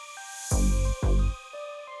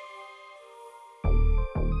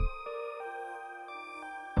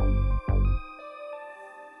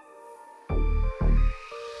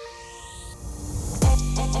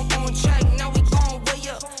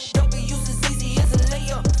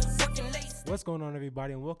What's going on,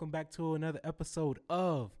 everybody, and welcome back to another episode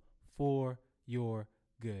of For Your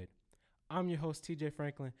Good. I'm your host, TJ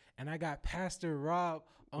Franklin, and I got Pastor Rob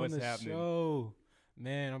on What's the happening? show.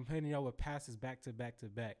 Man, I'm hitting y'all with pastors back to back to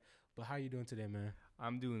back. But how you doing today, man?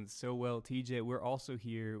 I'm doing so well, TJ. We're also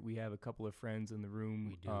here. We have a couple of friends in the room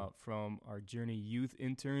We do. from our Journey Youth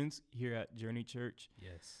interns here at Journey Church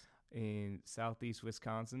Yes. in Southeast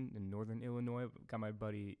Wisconsin in Northern Illinois. Got my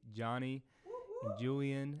buddy Johnny and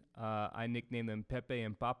Julian. I nicknamed them Pepe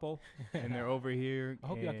and Papo, and they're over here. I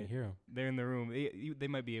hope y'all can hear them. They're in the room. They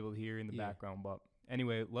might be able to hear in the background, but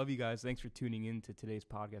anyway, love you guys. Thanks for tuning in to today's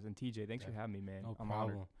podcast. And TJ, thanks for having me, man. No I'm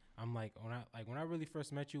problem. honored. I'm when I really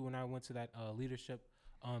first met you, when I went to that leadership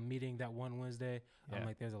meeting that one Wednesday, I'm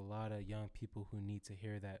like, there's a lot of young people who need to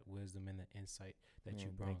hear that wisdom and the insight that you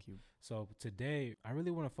brought. Thank you. So today, I really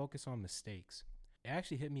want to focus on mistakes. It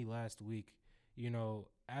actually hit me last week. You know,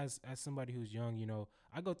 as somebody who's young, you know,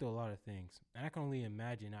 I go through a lot of things, and I can only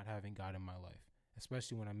imagine not having God in my life,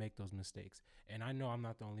 especially when I make those mistakes. And I know I'm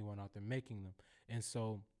not the only one out there making them. And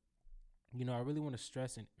so, you know, I really want to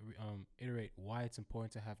stress and iterate why it's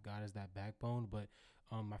important to have God as that backbone. But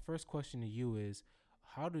my first question to you is,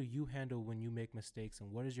 how do you handle when you make mistakes,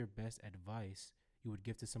 and what is your best advice you would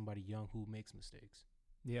give to somebody young who makes mistakes?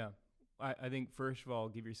 Yeah. I think, first of all,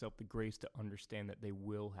 give yourself the grace to understand that they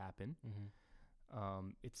will happen. Mm-hmm.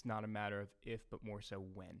 It's not a matter of if, but more so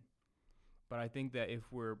when. But I think that if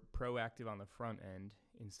we're proactive on the front end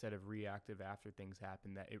instead of reactive after things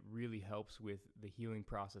happen, that it really helps with the healing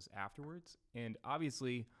process afterwards. And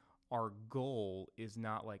obviously, our goal is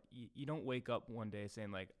not like, you don't wake up one day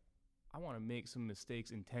saying like, I want to make some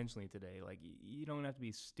mistakes intentionally today. Like, you don't have to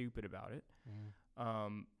be stupid about it.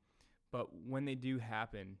 Mm-hmm. But when they do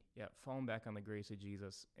happen, falling back on the grace of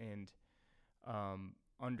Jesus and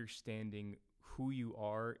understanding who you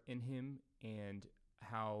are in him and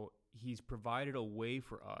how he's provided a way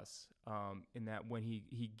for us, in that when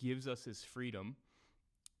he gives us his freedom,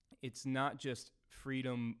 it's not just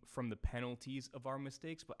freedom from the penalties of our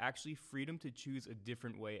mistakes, but actually freedom to choose a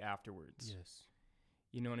different way afterwards. Yes.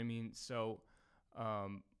 You know what I mean? So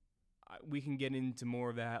we can get into more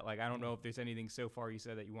of that. Like, I don't know if there's anything so far you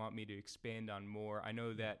said that you want me to expand on more. I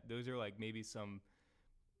know that those are like maybe some,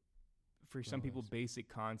 for some people, basic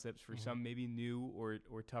concepts, for some maybe new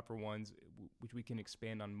or tougher ones, which we can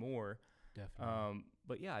expand on more. Definitely.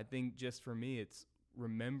 But yeah, I think just for me, it's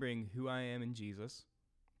remembering who I am in Jesus,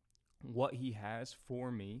 what he has for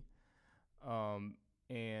me,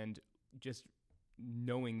 and just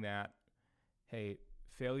knowing that, hey,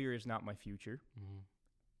 failure is not my future. Mm-hmm.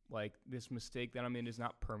 Like, this mistake that I'm in is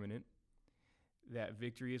not permanent, that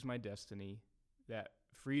victory is my destiny, that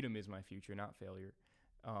freedom is my future, not failure.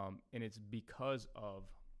 And it's because of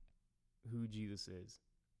who Jesus is,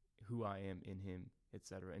 who I am in him,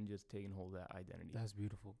 etc., and just taking hold of that identity. That's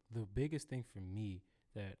beautiful. The biggest thing for me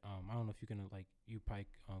that I don't know if you probably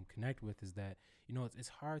connect with is that, you know, it's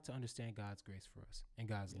hard to understand God's grace for us and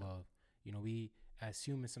God's love. You know, we as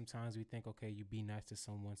humans sometimes we think, okay, you be nice to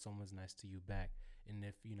someone, someone's nice to you back. And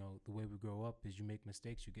if, you know, the way we grow up is you make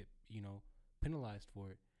mistakes, you get, you know, penalized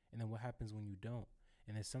for it. And then what happens when you don't?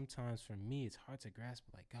 And then sometimes for me, it's hard to grasp,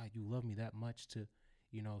 like, God, you love me that much to,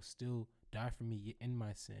 you know, still die for me in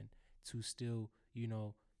my sin, to still, you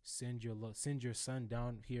know, send your son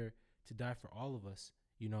down here to die for all of us,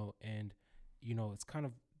 you know. And, you know, it's kind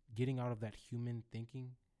of getting out of that human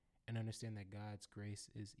thinking and understand that God's grace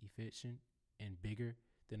is efficient and bigger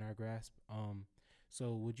than our grasp.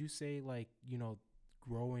 So would you say, like, you know,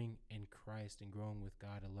 growing in Christ and growing with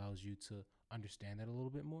God allows you to understand that a little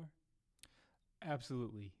bit more?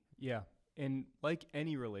 Absolutely. Yeah. And like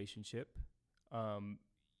any relationship,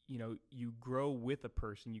 you know, you grow with a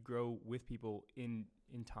person, you grow with people in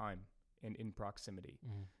time and in proximity.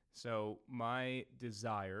 Mm-hmm. So my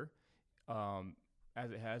desire,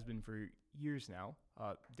 as it has been for years now,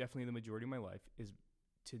 definitely the majority of my life, is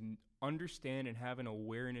to understand and have an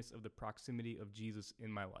awareness of the proximity of Jesus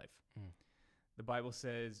in my life. Mm. The Bible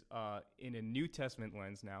says, in a New Testament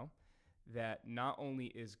lens now, that not only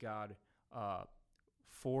is God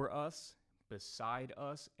for us, beside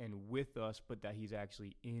us, and with us, but that he's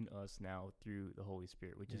actually in us now through the Holy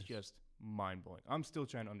Spirit, which is just mind-blowing. I'm still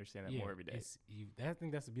trying to understand that more every day. I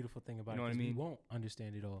think that's the beautiful thing about it. You know what I mean? We won't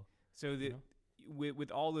understand it all. So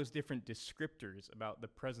with all those different descriptors about the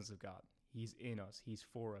presence of God, he's in us, he's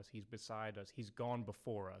for us, he's beside us, he's gone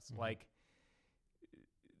before us. Mm-hmm. Like,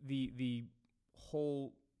 the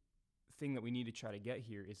whole thing that we need to try to get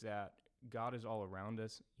here is that God is all around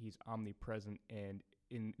us. He's omnipresent, and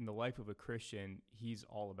in the life of a Christian, he's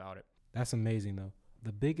all about it. That's amazing, though.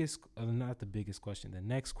 The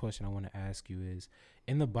next question I want to ask you is,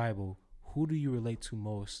 in the Bible, who do you relate to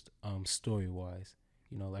most, story wise?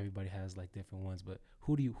 You know, everybody has like different ones, but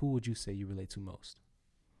who would you say you relate to most?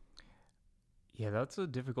 Yeah, that's a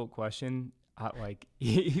difficult question. Like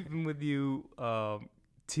even with you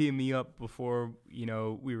teeing me up before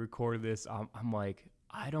we recorded this, I'm like,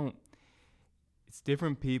 I don't. It's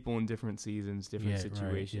different people in different seasons, different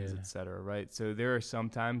situations, etc. Right? So there are some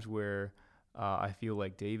times where I feel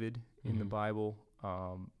like David in the Bible,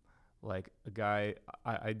 like a guy.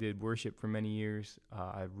 I did worship for many years.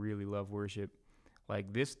 I really love worship.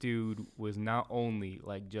 Like this dude was not only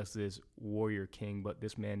like just this warrior king, but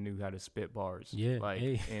this man knew how to spit bars. Yeah, like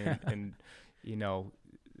hey. and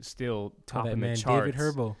still topping man, the charts. David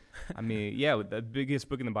Herbo. I mean, yeah, the biggest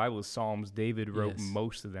book in the Bible is Psalms. David wrote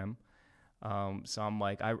most of them. So I'm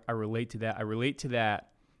like, I relate to that. I relate to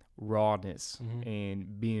that rawness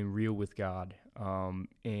and being real with God,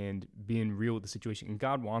 and being real with the situation. And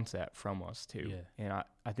God wants that from us too. Yeah. And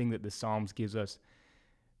I think that the Psalms gives us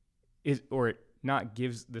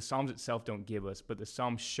the Psalms itself don't give us, but the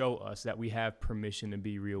Psalms show us that we have permission to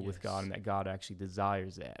be real with God, and that God actually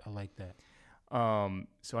desires that. I like that.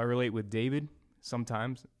 So I relate with David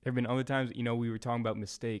sometimes. There have been other times, we were talking about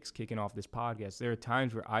mistakes kicking off this podcast. There are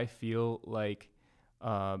times where I feel like,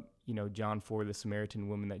 John 4, the Samaritan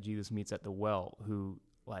woman that Jesus meets at the well, who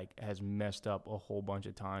like has messed up a whole bunch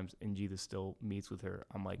of times, and Jesus still meets with her.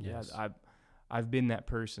 I'm like, yeah, I've been that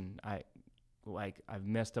person. I've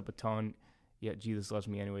messed up a ton, yet Jesus loves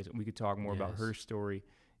me anyways. And we could talk more about her story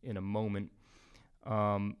in a moment.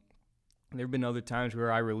 There have been other times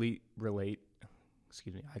where I relate.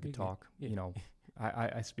 Excuse me, I could talk. Yeah.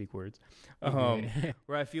 I speak words.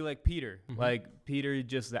 Where I feel like Peter, like Peter,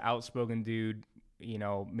 just the outspoken dude.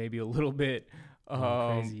 Maybe a little bit,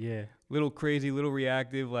 little crazy, little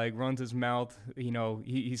reactive. Like runs his mouth.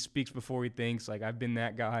 He speaks before he thinks. Like I've been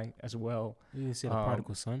that guy as well. You didn't say the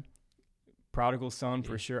prodigal son. Prodigal son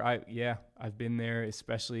for sure. I've been there,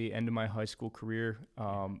 especially end of my high school career.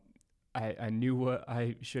 I knew what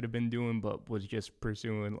I should have been doing, but was just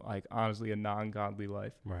pursuing like honestly a non-godly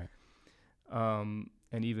life. Right. And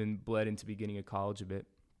even bled into beginning of college a bit.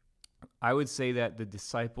 I would say that the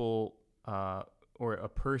disciple or a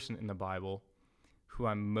person in the Bible who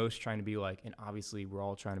I'm most trying to be like, and obviously we're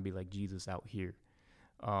all trying to be like Jesus out here.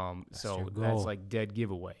 So that's like dead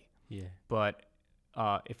giveaway. Yeah. But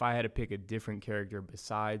if I had to pick a different character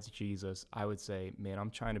besides Jesus, I would say, man,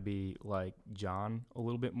 I'm trying to be like John a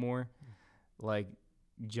little bit more. Like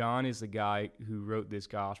John is the guy who wrote this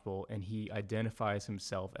gospel, and he identifies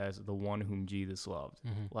himself as the one whom Jesus loved.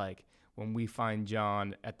 Like when we find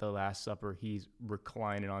John at the Last Supper, he's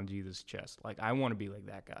reclining on Jesus' chest. Like I want to be like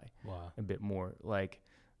that guy. Wow. A bit more. Like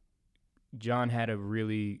John had a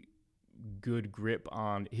really good grip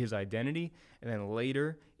on his identity, and then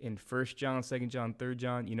later in 1 John, 2 John, 3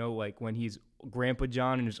 John, like when he's Grandpa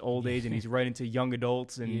John in his old age and he's writing to young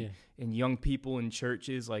adults and young people in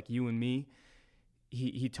churches like you and me,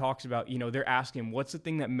 he talks about, they're asking him, what's the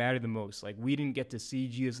thing that mattered the most? Like we didn't get to see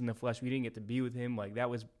Jesus in the flesh, we didn't get to be with him, like that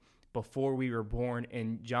was before we were born.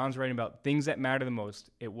 And John's writing about things that matter the most.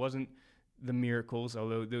 It wasn't the miracles,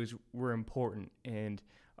 although those were important and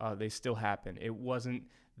they still happen. It wasn't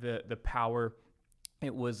the power.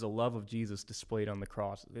 It was the love of Jesus displayed on the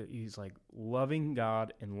cross. He's like loving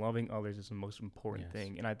God and loving others is the most important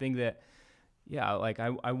thing. And I think that, like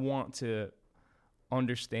I want to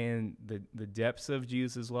understand the depths of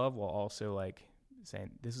Jesus' love while also like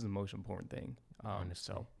saying this is the most important thing.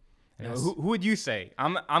 So anyway, who would you say?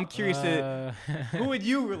 I'm curious who would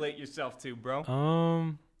you relate yourself to,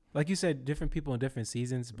 bro? Like you said, different people in different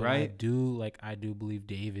seasons, but right? I do believe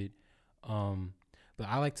David. But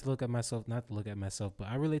I like to look at myself, not to look at myself, but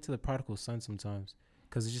I relate to the prodigal son sometimes,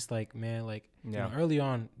 because it's just like, man, like early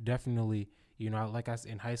on, definitely, like I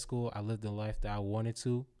said, in high school, I lived the life that I wanted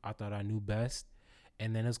to. I thought I knew best,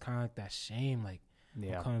 and then it was kind of like that shame, like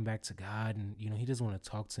I'm coming back to God, and he doesn't want to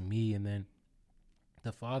talk to me, and then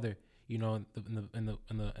the Father, in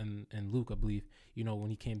Luke, I believe, when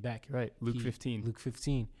he came back, right, Luke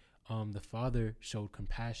 15, the Father showed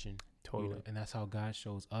compassion, totally, and that's how God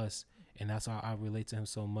shows us. And that's how I relate to him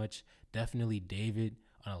so much. Definitely David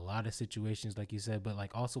on a lot of situations, like you said, but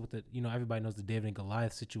like also with the, everybody knows the David and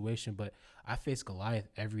Goliath situation, but I face Goliath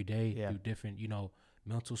every day through different,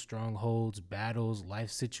 mental strongholds, battles,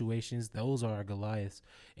 life situations. Those are our Goliaths.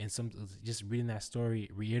 And just reading that story,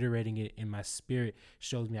 reiterating it in my spirit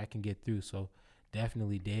shows me I can get through. So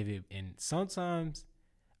definitely David. And sometimes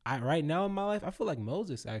right now in my life, I feel like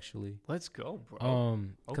Moses, actually. Let's go, bro.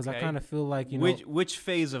 Because I kind of feel like, which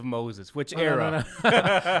phase of Moses? Which era?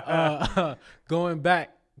 Going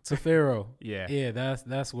back to Pharaoh. Yeah. Yeah,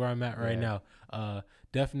 that's where I'm at right now.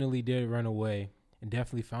 Definitely did run away and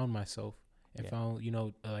definitely found myself and found,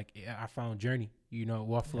 like I found Journey. I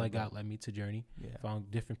feel like God led me to Journey. Yeah.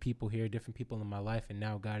 Found different people here, different people in my life, and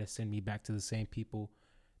now God has sent me back to the same people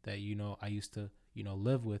that I used to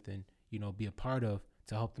live with and be a part of,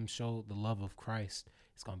 to help them show the love of Christ.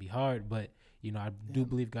 It's gonna be hard, but I do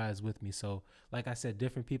believe God is with me. So, like I said,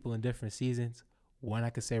 different people in different seasons. One I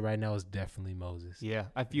could say right now is definitely Moses. Yeah,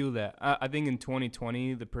 I feel that. I think in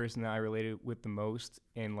 2020, the person that I related with the most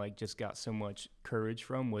and like just got so much courage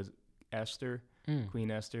from was Esther,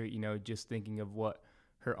 Queen Esther. Just thinking of what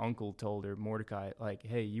her uncle told her, Mordecai, like,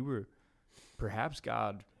 hey, perhaps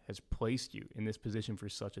God has placed you in this position for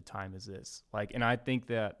such a time as this. Like, and I think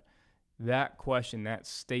that question, that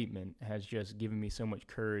statement has just given me so much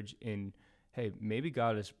courage in, hey, maybe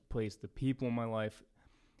God has placed the people in my life,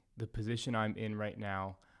 the position I'm in right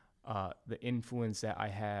now, the influence that I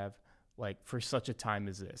have, like, for such a time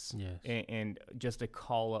as this. Yes. And just a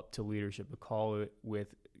call up to leadership, a call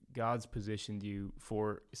with God's positioned you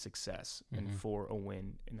for success and for a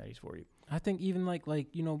win, and that He's for you. I think even like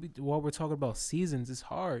while we're talking about seasons, it's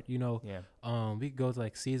hard. We could go to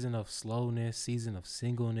like season of slowness, season of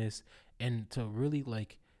singleness, and to really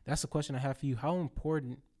that's a question I have for you. How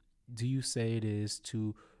important do you say it is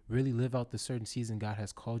to really live out the certain season God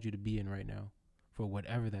has called you to be in right now, for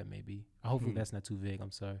whatever that may be? Hopefully that's not too vague.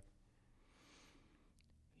 I'm sorry.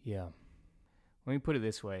 Yeah. Let me put it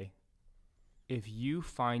this way. If you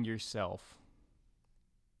find yourself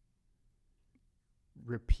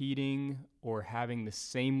repeating or having the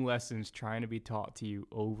same lessons trying to be taught to you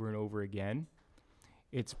over and over again,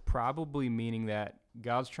 it's probably meaning that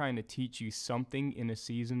God's trying to teach you something in a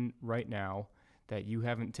season right now that you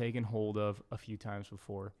haven't taken hold of a few times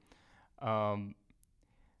before. I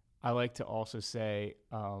like to also say,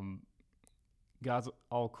 God's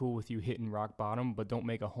all cool with you hitting rock bottom, but don't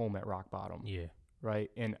make a home at rock bottom. Yeah.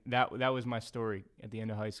 Right. And that was my story at the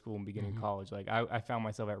end of high school and beginning of college. Like I found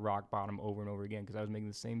myself at rock bottom over and over again because I was making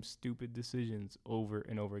the same stupid decisions over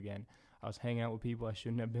and over again. I was hanging out with people I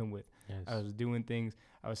shouldn't have been with. Yes. I was doing things.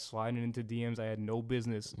 I was sliding into DMs I had no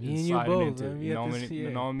business sliding into. You know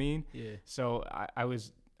what I mean? Yeah. So I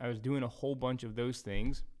was doing a whole bunch of those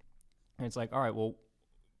things. And it's like, all right, well,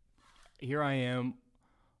 here I am,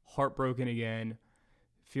 heartbroken again,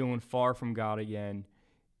 feeling far from God again.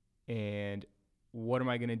 And what am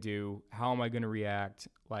I going to do? How am I going to react?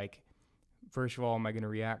 Like, first of all, am I going to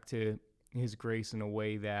react to His grace in a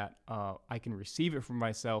way that I can receive it for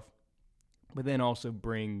myself, but then also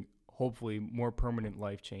bring, hopefully, more permanent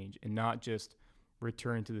life change and not just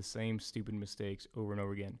return to the same stupid mistakes over and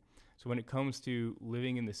over again. So when it comes to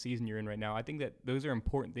living in the season you're in right now, I think that those are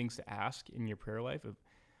important things to ask in your prayer life,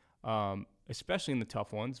 especially in the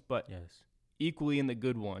tough ones, but equally in the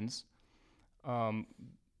good ones.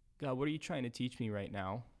 God, what are you trying to teach me right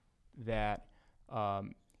now that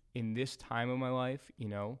in this time of my life,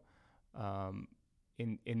 in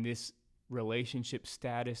this relationship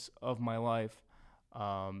status of my life,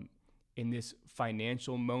 in this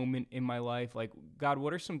financial moment in my life, like, God,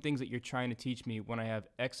 what are some things that you're trying to teach me when I have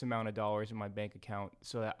X amount of dollars in my bank account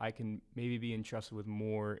so that I can maybe be entrusted with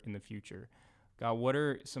more in the future? God, what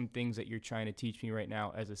are some things that you're trying to teach me right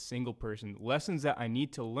now as a single person, lessons that I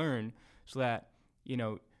need to learn so that,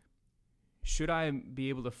 should I be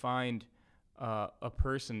able to find a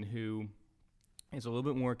person who is a little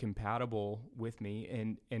bit more compatible with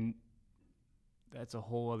me, and that's a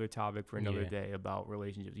whole other topic for another day about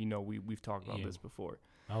relationships. We've talked about this before.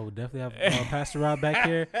 I will definitely have Pastor Rob back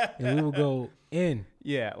here, and we will go in.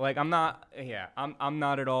 Yeah, like I'm not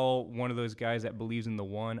at all one of those guys that believes in the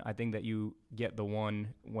one. I think that you get the one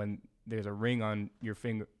when there's a ring on your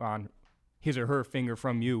finger, on his or her finger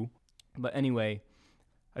from you. But anyway,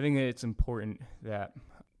 I think that it's important that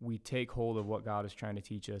we take hold of what God is trying to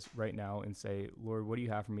teach us right now and say, Lord, what do you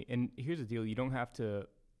have for me? And here's the deal. You don't have to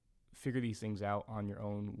figure these things out on your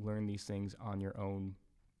own, learn these things on your own.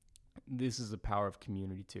 This is the power of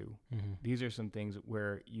community too. Mm-hmm. These are some things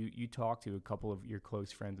where you talk to a couple of your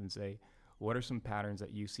close friends and say, what are some patterns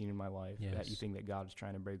that you've seen in my life that you think that God is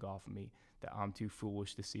trying to break off of me, that I'm too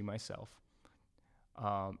foolish to see myself?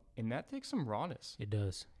 And that takes some rawness. It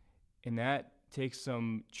does. And that takes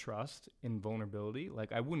some trust and vulnerability.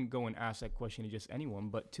 Like, I wouldn't go and ask that question to just anyone,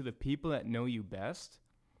 but to the people that know you best,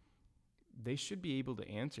 they should be able to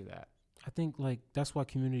answer that. I think that's why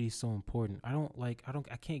community is so important.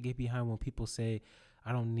 I can't get behind when people say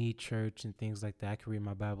I don't need church and things like that. I can read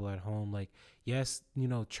my Bible at home. Like, yes,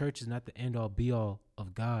 church is not the end all be all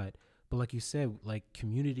of God, but like you said,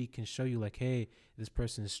 community can show you hey, this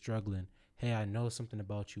person is struggling. Hey, I know something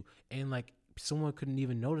about you. And someone couldn't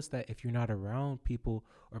even notice that if you're not around people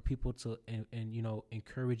or people to and you know,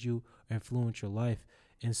 encourage you or influence your life.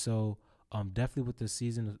 And so definitely with the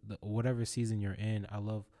season, whatever season you're in, I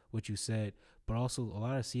love what you said, but also a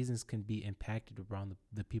lot of seasons can be impacted around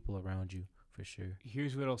the people around you, for sure.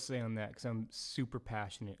 Here's what I'll say on that, because I'm super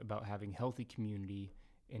passionate about having healthy community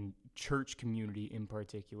and church community in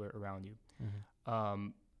particular around you.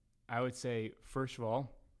 I would say, first of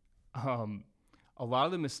all, a lot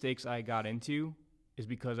of the mistakes I got into is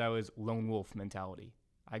because I was lone wolf mentality.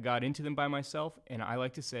 I got into them by myself, and I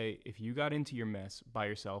like to say, if you got into your mess by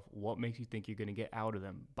yourself, what makes you think you're going to get out of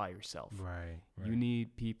them by yourself? Right. You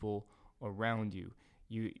need people around you.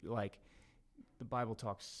 You, like, the Bible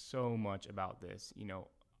talks so much about this, you know,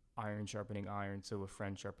 iron sharpening iron, so a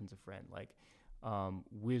friend sharpens a friend, like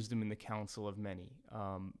wisdom in the counsel of many.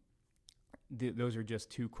 Those are just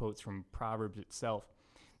two quotes from Proverbs itself.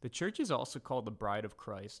 The church is also called the bride of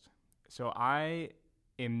Christ. So I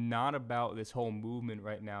am not about this whole movement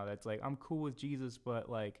right now that's like, I'm cool with Jesus, but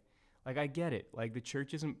like I get it. Like, the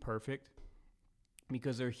church isn't perfect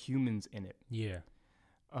because there are humans in it. Yeah.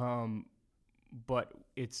 But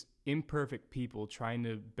it's imperfect people trying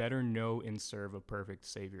to better know and serve a perfect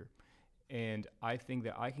Savior. And I think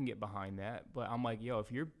that I can get behind that. But I'm like, yo,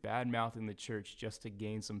 if you're bad-mouthing the church just to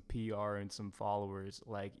gain some PR and some followers,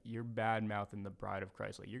 like, you're bad-mouthing the bride of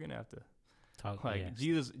Christ. Like, you're going to have to talk. Like,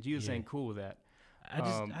 Jesus ain't cool with that.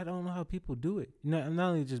 I don't know how people do it. Not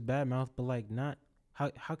only just bad mouth, but like, not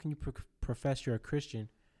how can you profess you're a Christian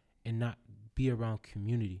and not be around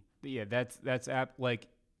community? Yeah, that's like,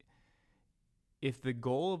 if the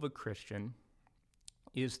goal of a Christian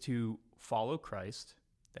is to follow Christ,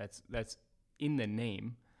 that's in the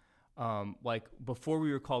name. Like, before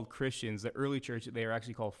we were called Christians, the early church, they were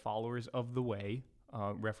actually called followers of the way,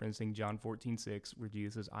 referencing John 14:6, where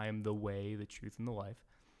Jesus says, I am the way, the truth, and the life.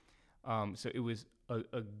 So it was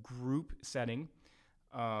a group setting.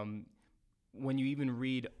 When you even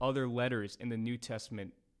read other letters in the New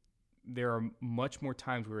Testament, there are much more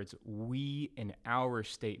times where it's we and our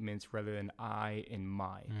statements rather than I and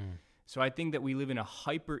my. So I think that we live in a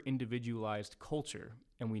hyper-individualized culture,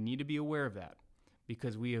 and we need to be aware of that,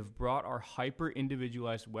 because we have brought our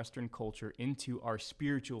hyper-individualized Western culture into our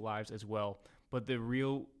spiritual lives as well. But the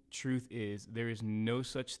real truth is, there is no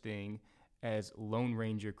such thing as Lone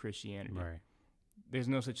Ranger Christianity. Right. There's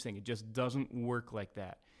no such thing. It just doesn't work like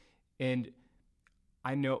that. And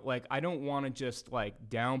I know, like, I don't want to just, like,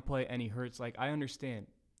 downplay any hurts. Like, I understand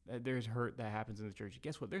that there's hurt that happens in the church.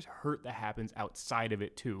 Guess what? There's hurt that happens outside of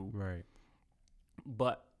it too. Right.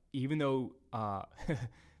 But even though the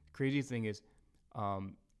craziest thing is,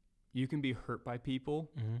 you can be hurt by people,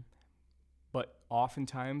 but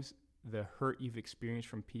oftentimes the hurt you've experienced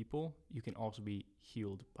from people, you can also be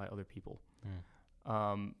healed by other people.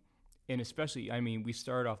 And especially, I mean, we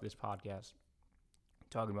started off this podcast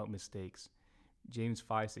talking about mistakes. James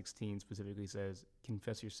 5:16 specifically says,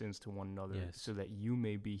 confess your sins to one another, so that you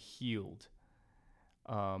may be healed.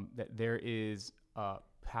 That there is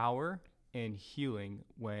power and healing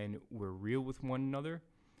when we're real with one another,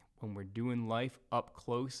 when we're doing life up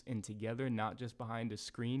close and together, not just behind a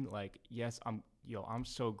screen. Like, yes, I'm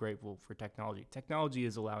so grateful for technology. Technology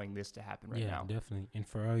is allowing this to happen right now. Yeah, definitely. And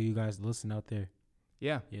for all you guys listening out there.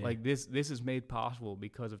 Yeah, like this is made possible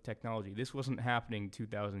because of technology. This wasn't happening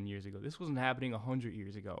 2,000 years ago. This wasn't happening 100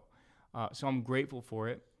 years ago. So I'm grateful for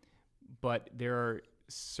it. But there are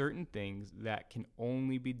certain things that can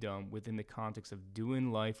only be done within the context of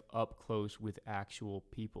doing life up close with actual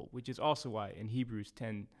people, which is also why in Hebrews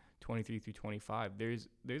 10:23 through 25, there's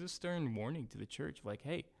a stern warning to the church, like,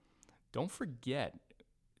 hey, don't forget. It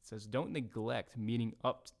says, don't neglect meeting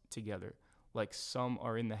up together, like some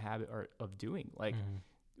are in the habit of doing. Like,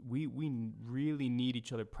 we really need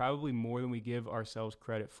each other, probably more than we give ourselves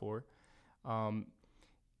credit for. And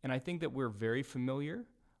I think that we're very familiar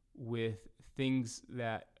with things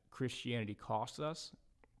that Christianity costs us.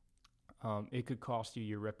 It could cost you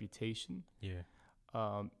your reputation.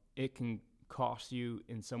 Yeah. It can cost you,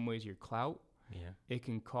 in some ways, your clout. Yeah. It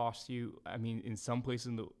can cost you, I mean, in some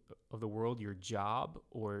places of the world, your job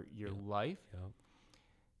or your life. Yep.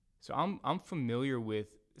 So I'm familiar with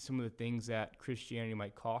some of the things that Christianity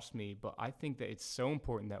might cost me, but I think that it's so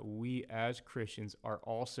important that we as Christians are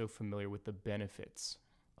also familiar with the benefits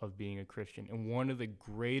of being a Christian. And one of the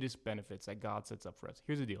greatest benefits that God sets up for us,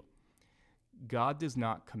 here's the deal. God does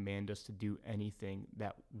not command us to do anything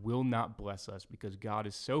that will not bless us, because God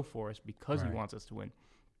is so for us, because he wants us to win.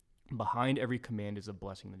 Behind every command is a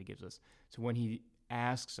blessing that he gives us. So when he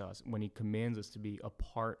asks us, when he commands us to be a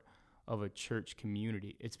part of a church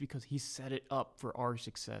community. It's because he set it up for our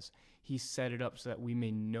success. He set it up so that we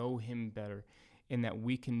may know him better and that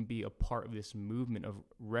we can be a part of this movement of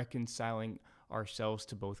reconciling ourselves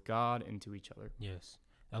to both God and to each other. Yes.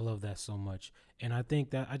 I love that so much. And I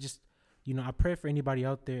think that I pray for anybody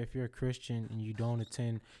out there, if you're a Christian and you don't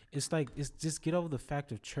attend, it's just get over the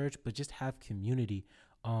fact of church, but just have community.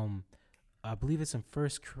 I believe it's in 1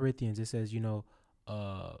 Corinthians. It says,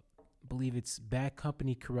 believe it's bad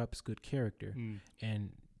company corrupts good character.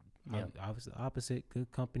 And obviously the opposite,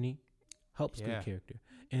 good company helps good character.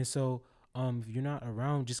 And so if you're not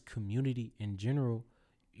around just community in general,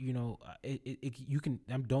 you can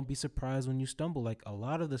don't be surprised when you stumble. Like a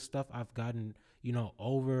lot of the stuff I've gotten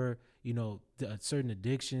over certain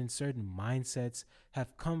addictions, certain mindsets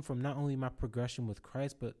have come from not only my progression with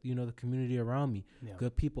Christ, but the community around me.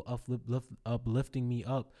 Good people uplifting me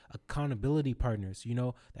up, accountability partners,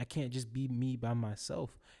 that can't just be me by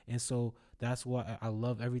myself. And so that's why I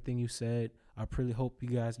love everything you said. I really hope you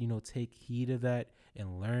guys take heed of that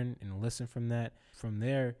and learn and listen from that. From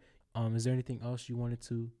there, is there anything else you wanted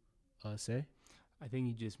to say? I think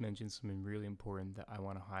you just mentioned something really important that I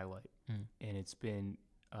want to highlight, and it's been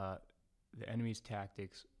the enemy's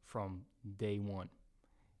tactics from day one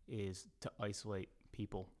is to isolate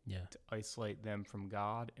people, to isolate them from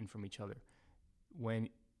God and from each other. When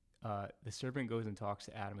the serpent goes and talks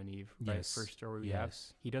to Adam and Eve, right? First story we have,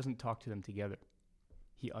 he doesn't talk to them together.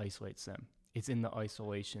 He isolates them. It's in the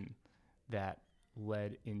isolation that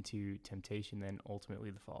led into temptation, then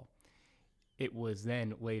ultimately the fall. It was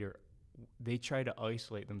then later they try to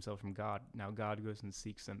isolate themselves from God. Now God goes and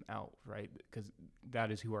seeks them out, right? Because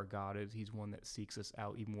that is who our God is. He's one that seeks us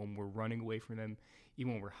out, even when we're running away from him,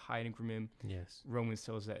 even when we're hiding from him. Yes. Romans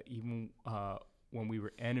tells us that even when we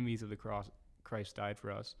were enemies of the cross, Christ died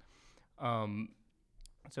for us.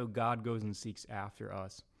 So God goes and seeks after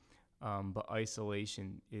us. But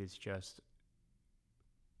isolation is just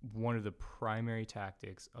one of the primary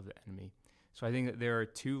tactics of the enemy. So I think that there are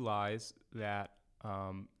two lies that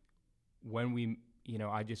when we,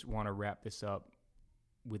 I just want to wrap this up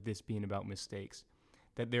with this being about mistakes,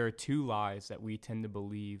 that there are two lies that we tend to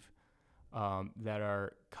believe that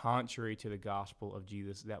are contrary to the gospel of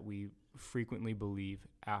Jesus that we frequently believe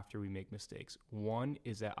after we make mistakes. One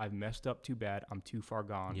is that I've messed up too bad, I'm too far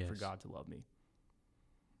gone for God to love me.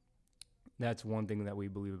 That's one thing that we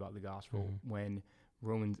believe about the gospel. When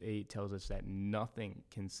Romans 8 tells us that nothing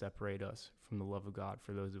can separate us from the love of God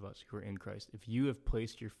for those of us who are in Christ. If you have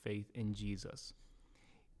placed your faith in Jesus,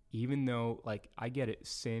 even though, I get it,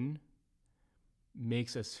 sin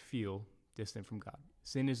makes us feel distant from God.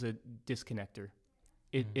 Sin is a disconnector.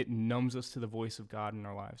 It numbs us to the voice of God in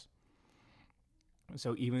our lives.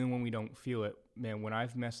 So even when we don't feel it, man, when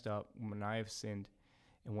I've messed up, when I have sinned,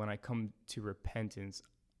 and when I come to repentance,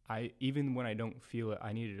 even when I don't feel it,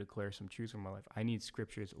 I need to declare some truths in my life. I need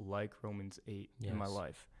scriptures like Romans 8 in my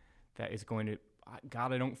life that is going to,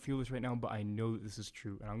 God, I don't feel this right now, but I know that this is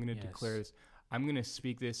true, and I'm going to declare this. I'm going to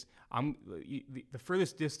speak this. The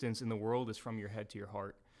furthest distance in the world is from your head to your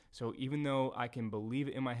heart. So even though I can believe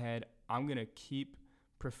it in my head, I'm going to keep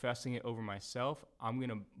professing it over myself. I'm going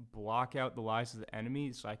to block out the lies of the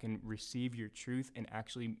enemy so I can receive your truth and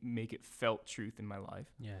actually make it felt truth in my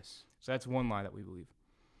life. Yes. So that's one lie that we believe.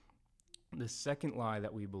 The second lie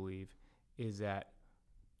that we believe is that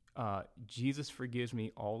Jesus forgives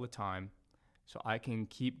me all the time, so I can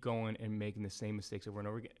keep going and making the same mistakes over and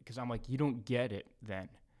over again. Because I'm like, you don't get it then.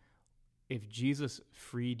 If Jesus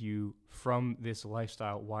freed you from this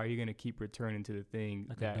lifestyle, why are you going to keep returning to the thing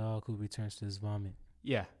like a dog who returns to his vomit?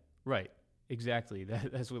 Yeah, right. Exactly.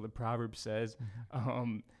 That's what the proverb says.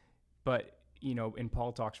 But, and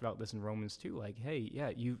Paul talks about this in Romans 2, like, hey,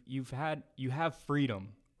 yeah, you have freedom,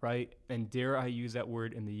 right? And dare I use that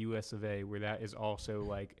word in the US of A, where that is also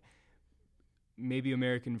like, maybe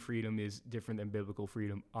American freedom is different than biblical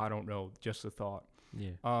freedom. I don't know, just a thought.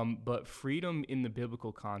 Yeah. But freedom in the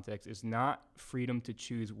biblical context is not freedom to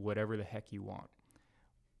choose whatever the heck you want.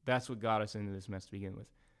 That's what got us into this mess to begin with.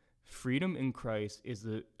 Freedom in Christ is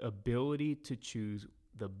the ability to choose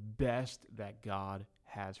the best that God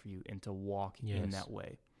has for you and to walk in that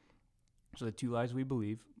way. So the two lies we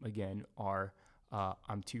believe, again, are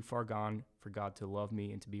I'm too far gone for God to love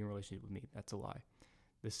me and to be in a relationship with me. That's a lie.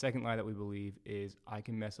 The second lie that we believe is I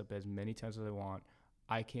can mess up as many times as I want.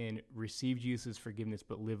 I can receive Jesus' forgiveness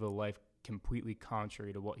but live a life completely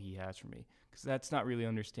contrary to what he has for me. Because that's not really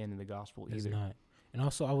understanding the gospel either. It's not. And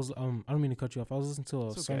also, I was I don't mean to cut you off. I was listening to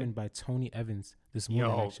a sermon by Tony Evans this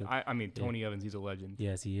morning. Actually. Tony Evans, he's a legend.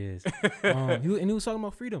 Yes, he is. He was talking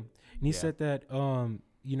about freedom, and he said that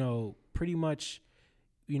pretty much,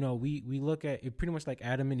 you know, we look at it pretty much like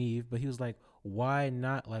Adam and Eve, but he was like, why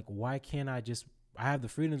not? Like, why can't I have the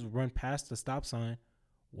freedom to run past the stop sign.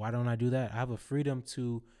 Why don't I do that? I have a freedom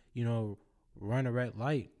to, you know, run a red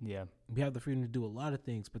light. Yeah. We have the freedom to do a lot of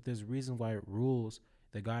things, but there's a reason why it rules,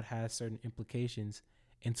 that God has certain implications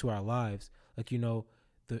into our lives. Like, you know,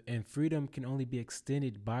 and freedom can only be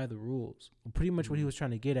extended by the rules. Pretty much what he was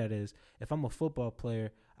trying to get at is, if I'm a football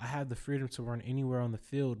player, I have the freedom to run anywhere on the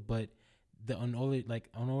field, but in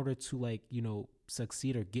order to like, you know,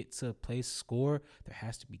 succeed or get to a place, score, there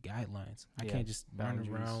has to be guidelines. I can't just run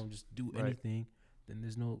around, just do anything. Then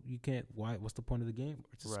you can't. What's the point of the game?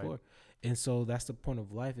 It's a score. And so that's the point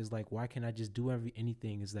of life, is like, why can't I just do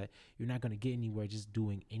anything? Is that you're not going to get anywhere just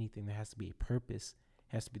doing anything. There has to be a purpose.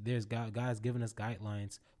 God's given us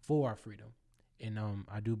guidelines for our freedom. And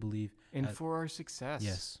I do believe. And for our success.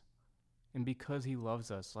 Yes. And because he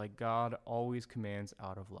loves us, like, God always commands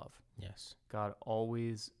out of love. Yes. God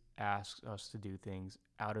always asks us to do things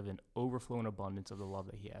out of an overflowing abundance of the love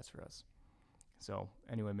that he has for us. So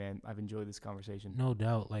anyway, man, I've enjoyed this conversation. No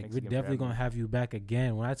doubt. Like, we're definitely going to have you back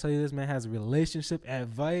again. When I tell you this man has relationship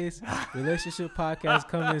advice, relationship podcast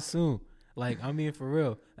coming soon. Like, I mean, for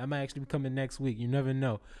real. That might actually be coming next week. You never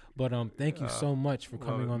know. But thank you so much for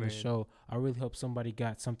coming on the show. I really hope somebody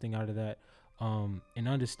got something out of that. And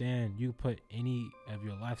understand, you put any of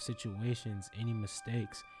your life situations, any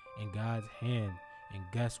mistakes, in God's hand. And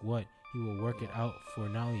guess what? He will work it out for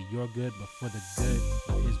not only your good, but for the good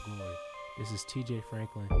of his glory. This is TJ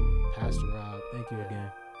Franklin, Pastor Rob. Thank you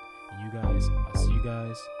again. And you guys, I'll see you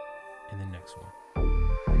guys in the next one.